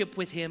fellowship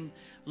with him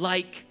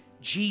like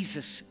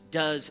Jesus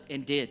does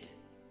and did.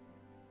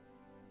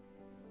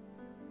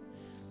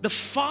 The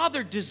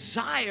Father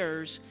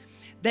desires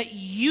that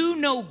you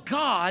know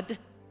God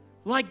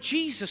like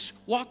Jesus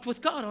walked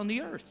with God on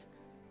the earth.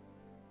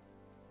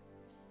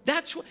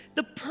 That's what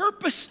the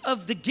purpose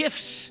of the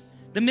gifts,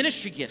 the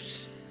ministry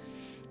gifts,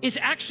 is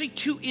actually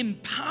to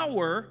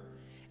empower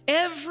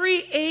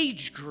every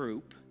age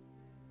group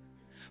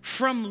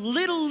from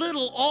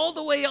little all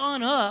the way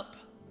on up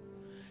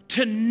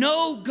to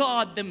know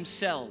God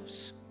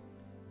themselves.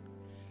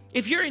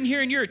 If you're in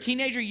here and you're a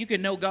teenager, you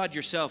can know God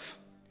yourself.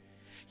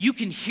 You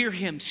can hear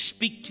Him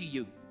speak to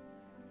you.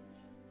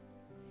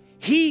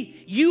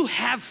 You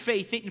have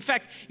faith. In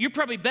fact, you're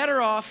probably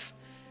better off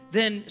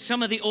than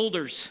some of the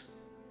olders,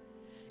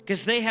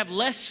 because you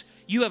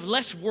have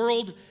less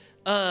world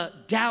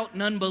doubt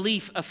and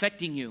unbelief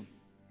affecting you,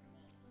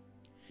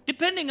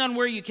 depending on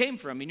where you came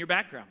from in your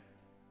background.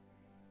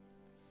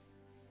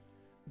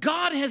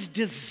 God has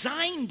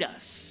designed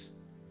us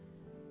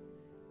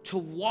to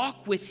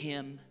walk with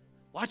Him,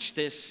 watch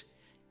this,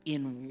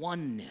 in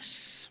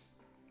oneness.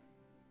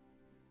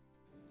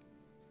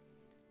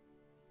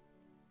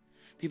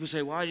 People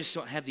say, well, I just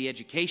don't have the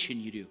education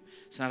you do.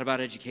 It's not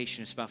about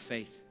education, it's about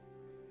faith.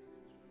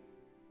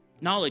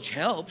 Knowledge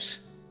helps.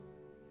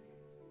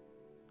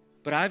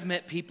 But I've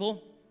met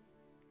people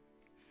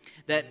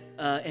that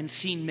and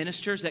seen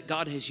ministers that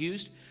God has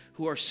used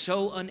who are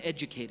so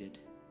uneducated,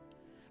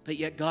 but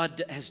yet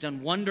God has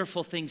done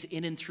wonderful things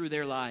in and through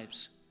their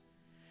lives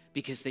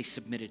because they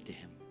submitted to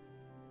Him.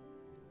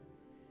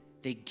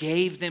 They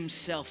gave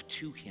themselves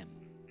to Him.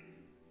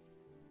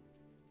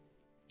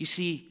 You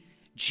see,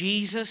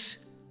 Jesus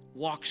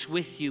walks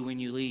with you when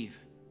you leave.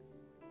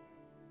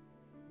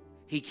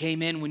 He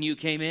came in when you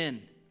came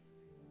in.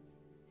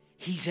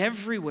 He's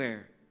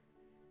everywhere.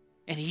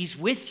 And He's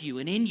with you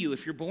and in you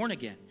if you're born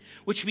again,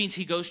 which means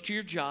He goes to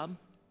your job.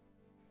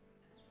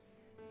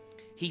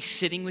 He's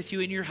sitting with you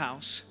in your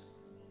house.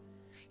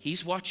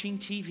 He's watching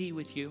TV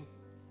with you.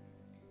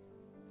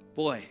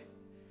 Boy,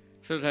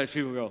 sometimes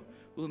people go,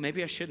 ooh,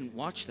 maybe I shouldn't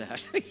watch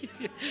that.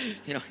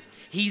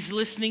 He's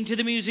listening to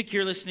the music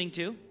you're listening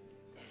to.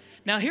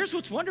 Now, here's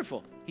what's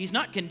wonderful. He's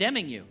not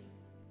condemning you.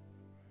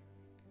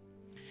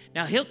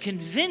 Now, He'll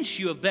convince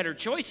you of better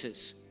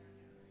choices.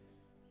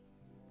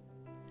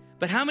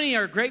 But how many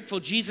are grateful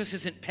Jesus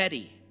isn't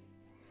petty?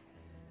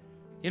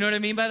 You know what I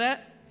mean by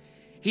that?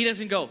 He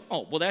doesn't go,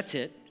 oh, well, that's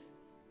it.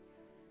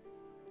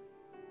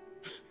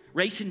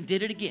 Rayson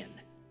did it again.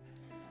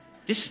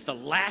 This is the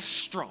last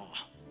straw.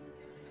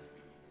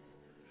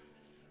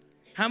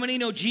 How many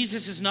know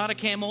Jesus is not a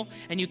camel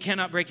and you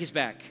cannot break His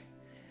back?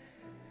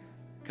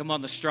 Come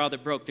on, the straw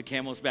that broke the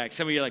camel's back.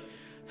 Some of you are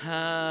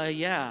like,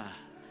 yeah.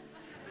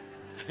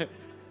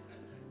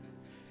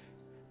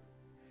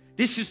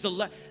 This is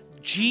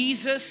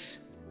Jesus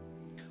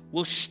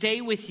will stay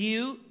with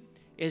you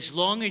as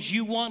long as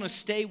you want to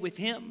stay with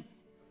Him.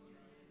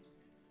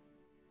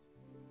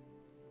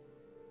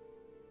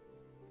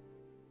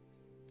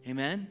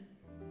 Amen?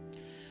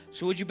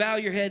 So would you bow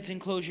your heads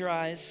and close your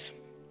eyes?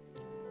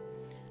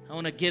 I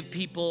want to give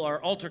people,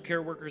 our altar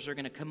care workers are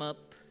going to come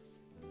up.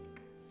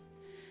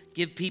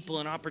 Give people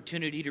an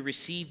opportunity to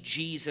receive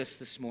Jesus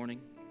this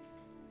morning.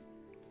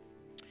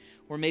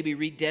 Or maybe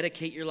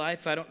rededicate your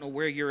life. I don't know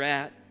where you're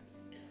at.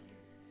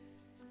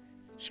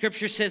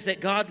 Scripture says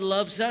that God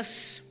loves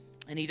us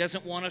and He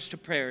doesn't want us to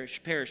perish.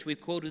 We've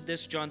quoted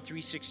this, John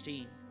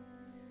 3:16.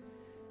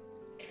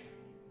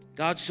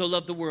 God so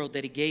loved the world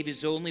that He gave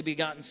His only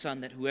begotten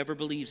Son, that whoever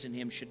believes in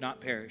Him should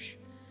not perish,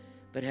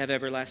 but have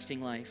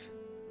everlasting life.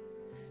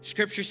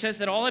 Scripture says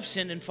that all have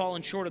sinned and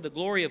fallen short of the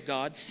glory of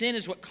God. Sin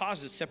is what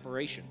causes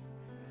separation.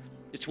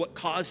 It's what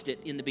caused it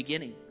in the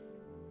beginning.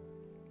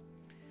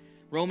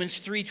 Romans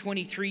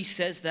 3:23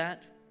 says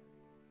that.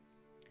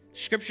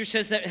 Scripture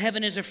says that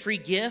heaven is a free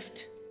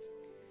gift,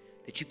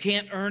 that you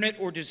can't earn it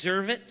or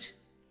deserve it.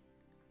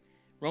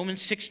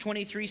 Romans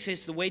 6:23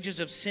 says the wages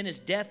of sin is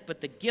death,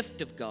 but the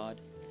gift of God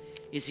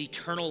is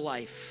eternal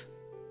life.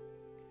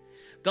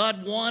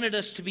 God wanted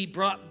us to be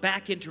brought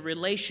back into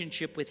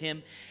relationship with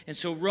Him. And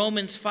so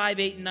Romans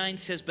 5:8-9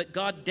 says, but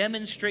God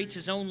demonstrates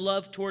His own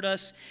love toward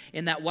us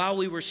in that while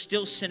we were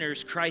still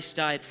sinners, Christ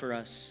died for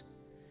us.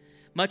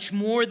 Much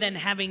more than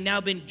having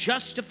now been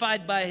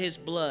justified by His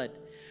blood,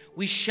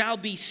 we shall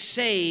be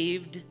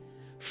saved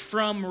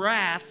from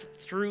wrath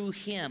through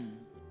Him.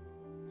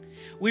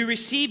 We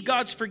receive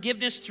God's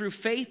forgiveness through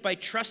faith by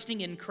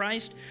trusting in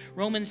Christ.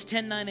 Romans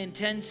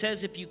 10:9-10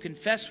 says, if you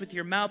confess with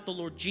your mouth the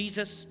Lord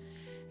Jesus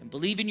and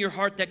believe in your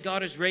heart that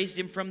God has raised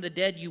Him from the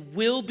dead, you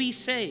will be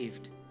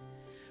saved.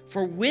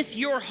 For with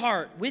your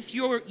heart,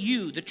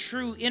 the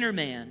true inner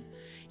man,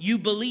 you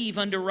believe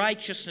unto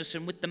righteousness,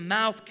 and with the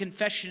mouth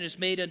confession is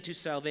made unto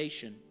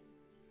salvation.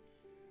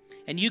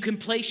 And you can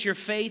place your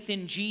faith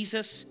in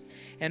Jesus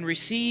and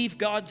receive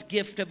God's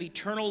gift of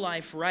eternal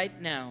life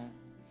right now.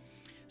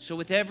 So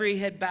with every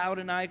head bowed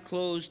and eye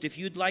closed, if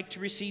you'd like to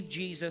receive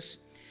Jesus,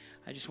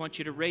 I just want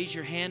you to raise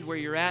your hand where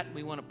you're at, and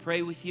we want to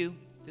pray with you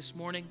this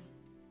morning.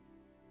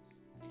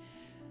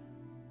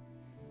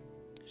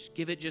 Just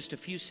give it just a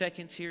few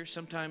seconds here.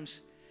 Sometimes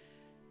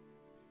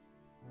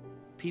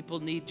people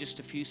need just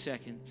a few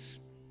seconds.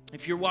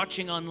 If you're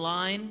watching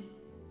online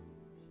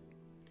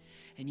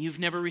and you've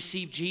never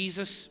received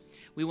Jesus,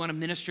 we want to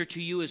minister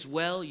to you as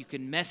well. You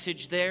can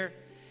message there,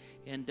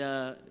 and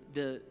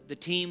the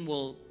team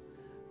will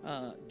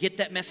get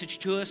that message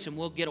to us, and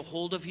we'll get a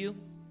hold of you.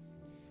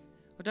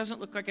 It doesn't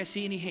look like I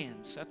see any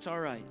hands. That's all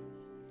right.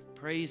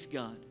 Praise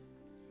God.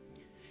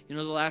 You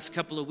know, the last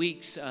couple of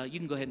weeks, you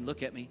can go ahead and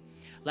look at me.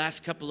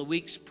 Last couple of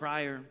weeks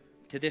prior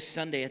to this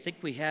Sunday, I think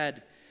we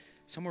had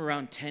somewhere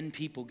around 10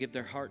 people give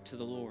their heart to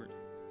the Lord,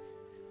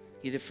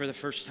 either for the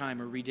first time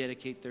or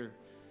rededicate their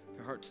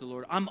heart to the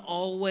Lord. I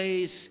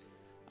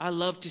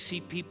love to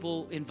see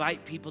people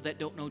invite people that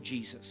don't know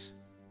Jesus.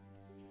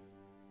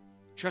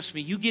 Trust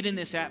me, you get in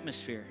this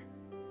atmosphere,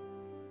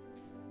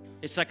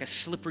 it's like a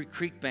slippery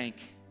creek bank.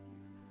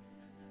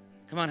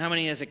 Come on, how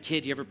many as a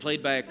kid you ever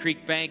played by a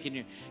creek bank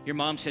and your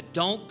mom said,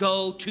 don't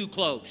go too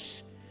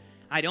close.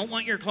 I don't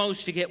want your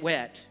clothes to get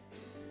wet.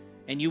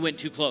 And you went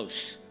too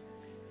close.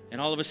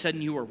 And all of a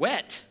sudden you were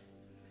wet.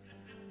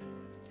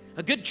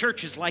 A good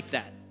church is like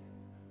that.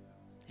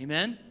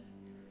 Amen?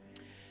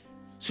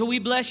 So we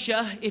bless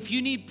you. If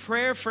you need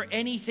prayer for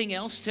anything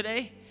else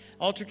today,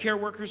 altar care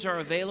workers are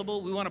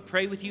available. We want to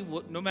pray with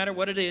you no matter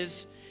what it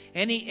is.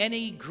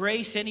 Any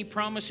grace, any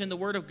promise in the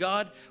Word of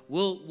God,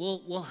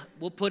 we'll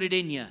put it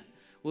in you.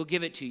 We'll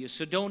give it to you.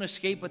 So don't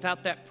escape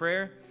without that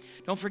prayer.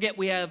 Don't forget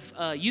we have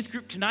youth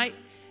group tonight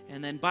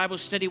and then Bible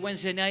study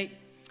Wednesday night.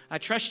 I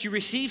trust you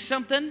received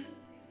something.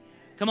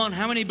 Come on,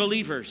 how many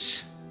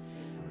believers?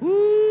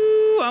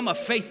 Woo, I'm a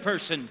faith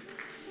person.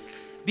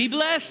 Be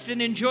blessed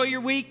and enjoy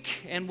your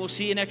week, and we'll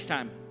see you next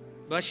time.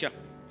 Bless you.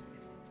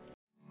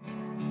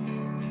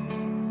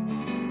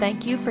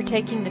 Thank you for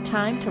taking the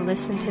time to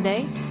listen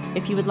today.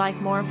 If you would like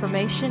more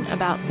information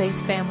about Faith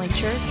Family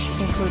Church,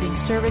 including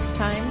service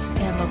times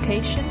and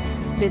location,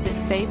 visit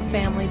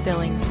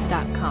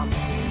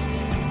faithfamilybillings.com.